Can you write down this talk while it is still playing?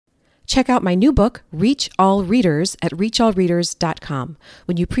Check out my new book, Reach All Readers, at reachallreaders.com.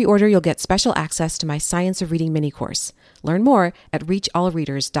 When you pre-order, you'll get special access to my Science of Reading mini course. Learn more at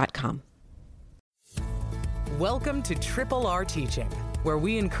reachallreaders.com. Welcome to Triple R Teaching, where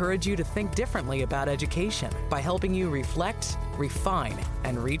we encourage you to think differently about education by helping you reflect, refine,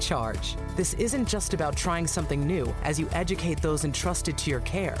 and recharge. This isn't just about trying something new as you educate those entrusted to your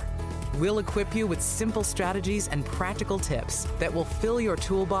care. We'll equip you with simple strategies and practical tips that will fill your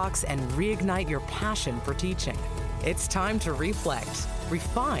toolbox and reignite your passion for teaching. It's time to reflect,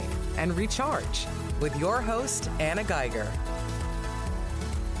 refine, and recharge with your host, Anna Geiger.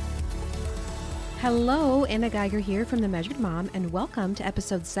 Hello, Anna Geiger here from The Measured Mom, and welcome to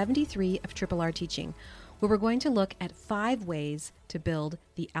episode 73 of Triple R Teaching, where we're going to look at 5 ways to build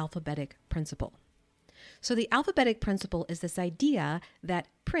the alphabetic principle. So the alphabetic principle is this idea that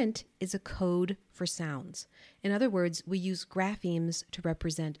print is a code for sounds. In other words, we use graphemes to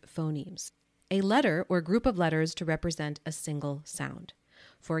represent phonemes, a letter or group of letters to represent a single sound.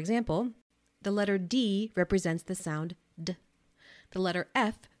 For example, the letter D represents the sound D. The letter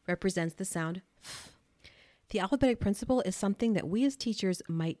F represents the sound F. The alphabetic principle is something that we as teachers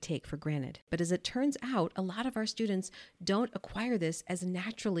might take for granted. But as it turns out, a lot of our students don't acquire this as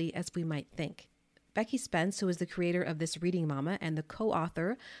naturally as we might think. Becky Spence, who is the creator of This Reading Mama and the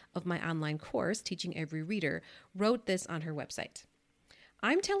co-author of my online course, Teaching Every Reader, wrote this on her website.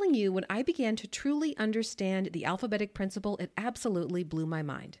 I'm telling you, when I began to truly understand the alphabetic principle, it absolutely blew my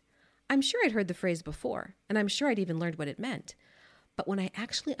mind. I'm sure I'd heard the phrase before, and I'm sure I'd even learned what it meant. But when I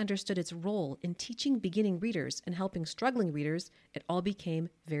actually understood its role in teaching beginning readers and helping struggling readers, it all became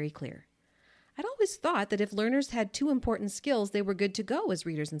very clear. I'd always thought that if learners had 2 important skills, they were good to go as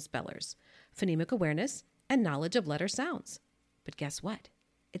readers and spellers: phonemic awareness and knowledge of letter sounds. But guess what?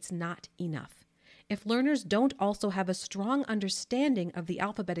 It's not enough. If learners don't also have a strong understanding of the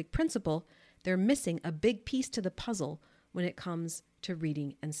alphabetic principle, they're missing a big piece to the puzzle when it comes to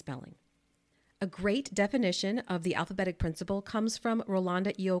reading and spelling. A great definition of the alphabetic principle comes from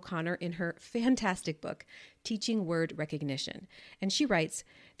Rolanda E. O'Connor in her fantastic book, Teaching Word Recognition. And she writes,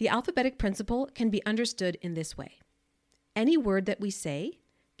 "The alphabetic principle can be understood in this way. Any word that we say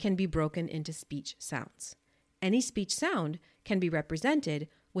can be broken into speech sounds. Any speech sound can be represented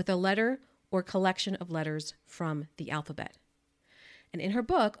with a letter or collection of letters from the alphabet." And in her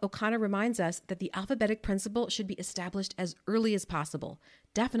book, O'Connor reminds us that the alphabetic principle should be established as early as possible,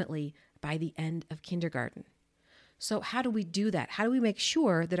 definitely by the end of kindergarten. So how do we do that? How do we make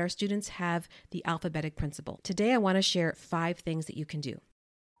sure that our students have the alphabetic principle? Today, I want to share 5 things that you can do.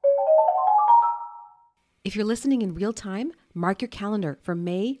 If you're listening in real time, mark your calendar for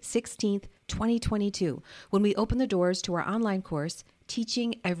May 16th, 2022, when we open the doors to our online course,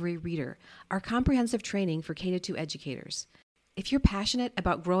 Teaching Every Reader, our comprehensive training for K-2 educators. If you're passionate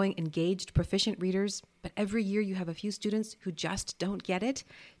about growing engaged, proficient readers, but every year you have a few students who just don't get it,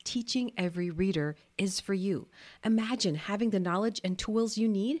 Teaching Every Reader is for you. Imagine having the knowledge and tools you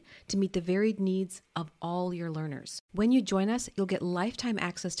need to meet the varied needs of all your learners. When you join us, you'll get lifetime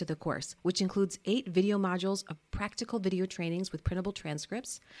access to the course, which includes 8 video modules of practical video trainings with printable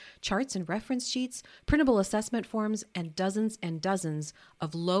transcripts, charts and reference sheets, printable assessment forms, and dozens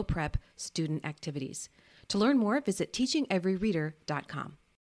of low-prep student activities. To learn more, visit teachingeveryreader.com.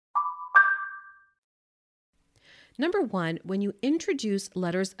 Number 1, when you introduce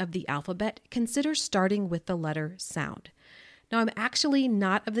letters of the alphabet, consider starting with the letter sound. Now, I'm actually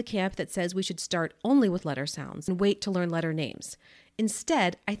not of the camp that says we should start only with letter sounds and wait to learn letter names.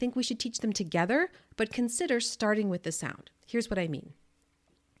 Instead, I think we should teach them together, but consider starting with the sound. Here's what I mean.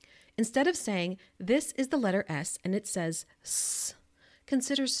 Instead of saying, this is the letter S and it says S,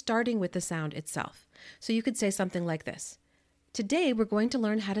 consider starting with the sound itself. So you could say something like this. Today, we're going to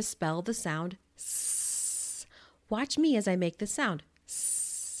learn how to spell the sound S. Watch me as I make the sound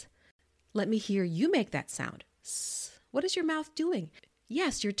S. Let me hear you make that sound S. What is your mouth doing?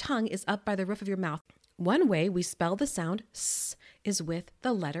 Yes, your tongue is up by the roof of your mouth. One way we spell the sound S is with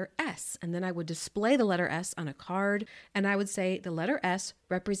the letter S. And then I would display the letter S on a card, and I would say the letter S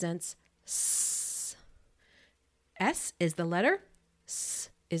represents S. S is the letter, S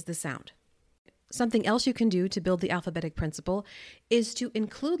is the sound. Something else you can do to build the alphabetic principle is to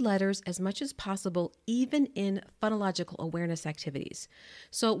include letters as much as possible, even in phonological awareness activities.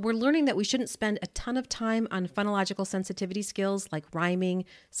 So we're learning that we shouldn't spend a ton of time on phonological sensitivity skills like rhyming,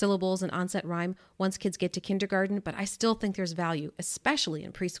 syllables, and onset rhyme once kids get to kindergarten, but I still think there's value, especially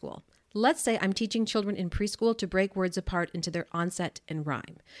in preschool. Let's say I'm teaching children in preschool to break words apart into their onset and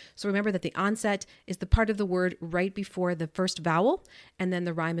rhyme. So remember that the onset is the part of the word right before the first vowel, and then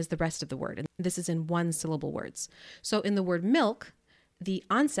the rhyme is the rest of the word. And this is in 1-syllable words. So in the word milk, the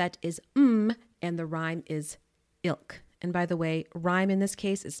onset is and the rhyme is ilk. And by the way, rhyme in this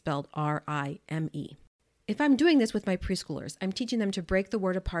case is spelled R-I-M-E. If I'm doing this with my preschoolers, I'm teaching them to break the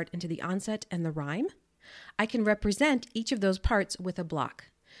word apart into the onset and the rhyme. I can represent each of those parts with a block.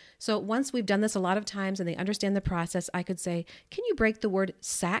 So once we've done this a lot of times and they understand the process, I could say, can you break the word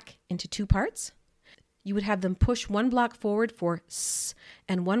sack into two parts? You would have them push one block forward for s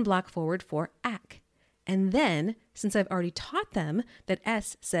and one block forward for ak. And then, since I've already taught them that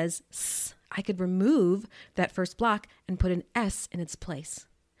S says s, I could remove that first block and put an S in its place.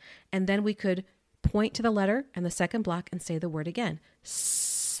 And then we could point to the letter and the second block and say the word again.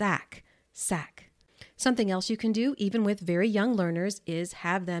 Sack, sack. Something else you can do, even with very young learners, is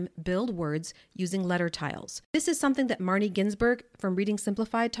have them build words using letter tiles. This is something that Marnie Ginsburg from Reading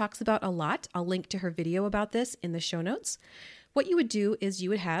Simplified talks about a lot. I'll link to her video about this in the show notes. What you would do is you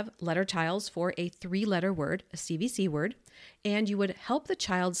would have letter tiles for a 3-letter word, a CVC word, and you would help the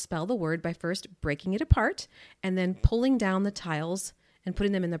child spell the word by first breaking it apart and then pulling down the tiles and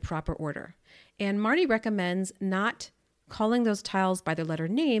putting them in the proper order. And Marnie recommends not calling those tiles by their letter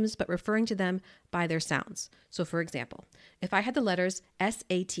names, but referring to them by their sounds. So for example, if I had the letters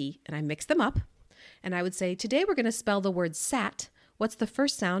S-A-T and I mixed them up, and I would say, today we're going to spell the word sat, what's the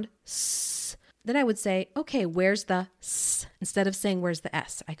first sound? S. Then I would say, okay, where's the S? Instead of saying, where's the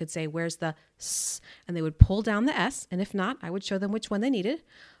S? I could say, where's the S? And they would pull down the S, and if not, I would show them which one they needed.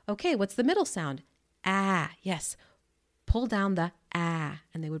 Okay, what's the middle sound? Ah, yes. Pull down the ah,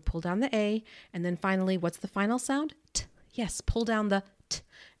 and they would pull down the A, and then finally, what's the final sound? T. Yes, pull down the T,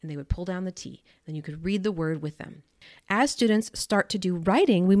 and they would pull down the T. Then you could read the word with them. As students start to do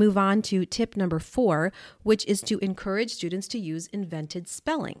writing, we move on to tip number 4, which is to encourage students to use invented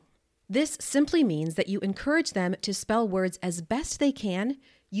spelling. This simply means that you encourage them to spell words as best they can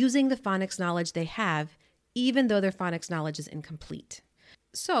using the phonics knowledge they have, even though their phonics knowledge is incomplete.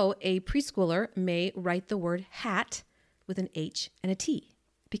 So a preschooler may write the word hat with an H and a T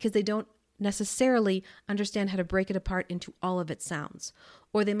because they don't necessarily understand how to break it apart into all of its sounds.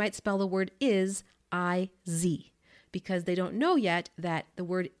 Or they might spell the word is, I-Z, because they don't know yet that the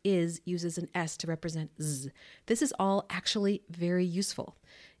word is uses an S to represent Z. This is all actually very useful.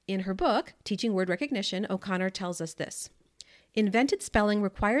 In her book, Teaching Word Recognition, O'Connor tells us this. Invented spelling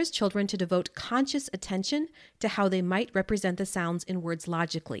requires children to devote conscious attention to how they might represent the sounds in words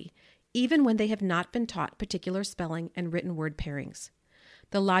logically, even when they have not been taught particular spelling and written word pairings.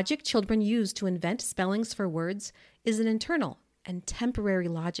 The logic children use to invent spellings for words is an internal and temporary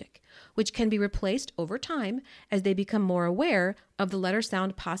logic, which can be replaced over time as they become more aware of the letter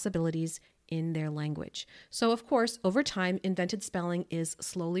sound possibilities in their language. So, of course, over time, invented spelling is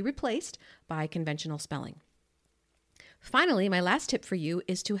slowly replaced by conventional spelling. Finally, my last tip for you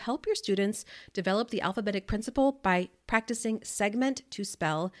is to help your students develop the alphabetic principle by practicing segment to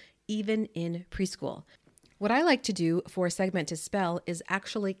spell even in preschool. What I like to do for segment to spell is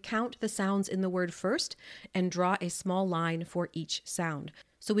actually count the sounds in the word first and draw a small line for each sound,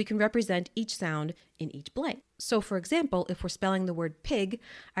 so we can represent each sound in each blank. So for example, if we're spelling the word pig,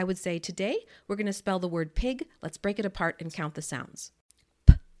 I would say today we're going to spell the word pig. Let's break it apart and count the sounds.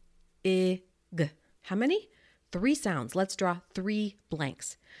 P, I, G. How many? 3 sounds. Let's draw 3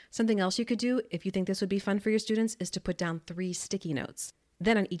 blanks. Something else you could do, if you think this would be fun for your students, is to put down 3 sticky notes.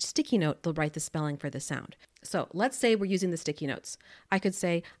 Then on each sticky note, they'll write the spelling for the sound. So let's say we're using the sticky notes. I could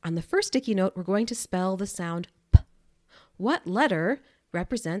say, on the first sticky note, we're going to spell the sound P. What letter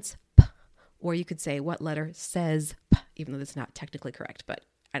represents P? Or you could say, what letter says P, even though that's not technically correct, but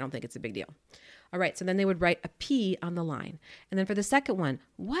I don't think it's a big deal. All right, so then they would write a P on the line. And then for the second one,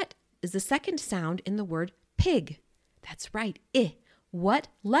 what is the second sound in the word pig? That's right, I. What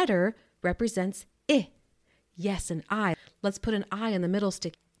letter represents I? Yes, an I. Let's put an I in the middle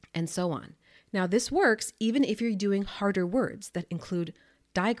stick, and so on. Now, this works even if you're doing harder words that include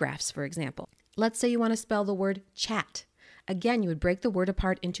digraphs, for example. Let's say you want to spell the word chat. Again, you would break the word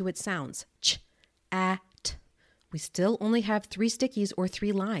apart into its sounds. Ch, a, t. We still only have 3 stickies or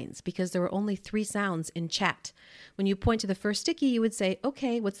 3 lines because there are only 3 sounds in chat. When you point to the first sticky, you would say,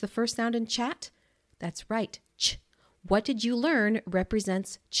 okay, what's the first sound in chat? That's right, ch. What did you learn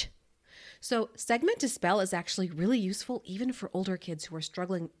represents ch. So segment to spell is actually really useful even for older kids who are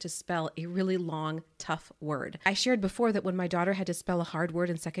struggling to spell a really long, tough word. I shared before that when my daughter had to spell a hard word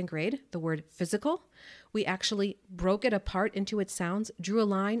in 2nd grade, the word physical, we actually broke it apart into its sounds, drew a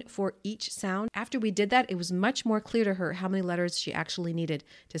line for each sound. After we did that, it was much more clear to her how many letters she actually needed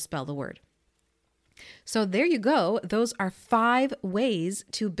to spell the word. So there you go. Those are 5 ways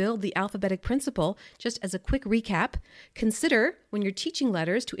to build the alphabetic principle. Just as a quick recap, consider when you're teaching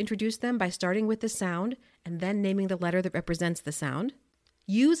letters to introduce them by starting with the sound and then naming the letter that represents the sound.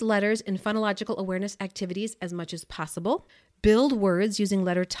 Use letters in phonological awareness activities as much as possible. Build words using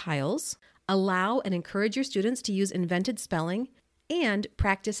letter tiles. Allow and encourage your students to use invented spelling. And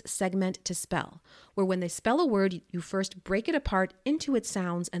practice segment to spell, where when they spell a word, you first break it apart into its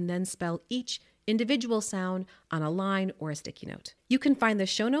sounds and then spell each individual sound on a line or a sticky note. You can find the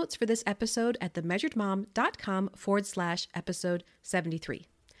show notes for this episode at themeasuredmom.com/episode 73.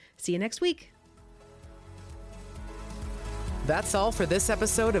 See you next week. That's all for this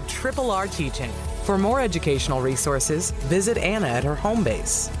episode of Triple R Teaching. For more educational resources, visit Anna at her home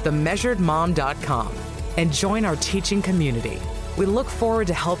base, themeasuredmom.com, and join our teaching community. We look forward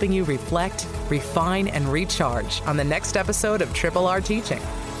to helping you reflect, refine, and recharge on the next episode of Triple R Teaching.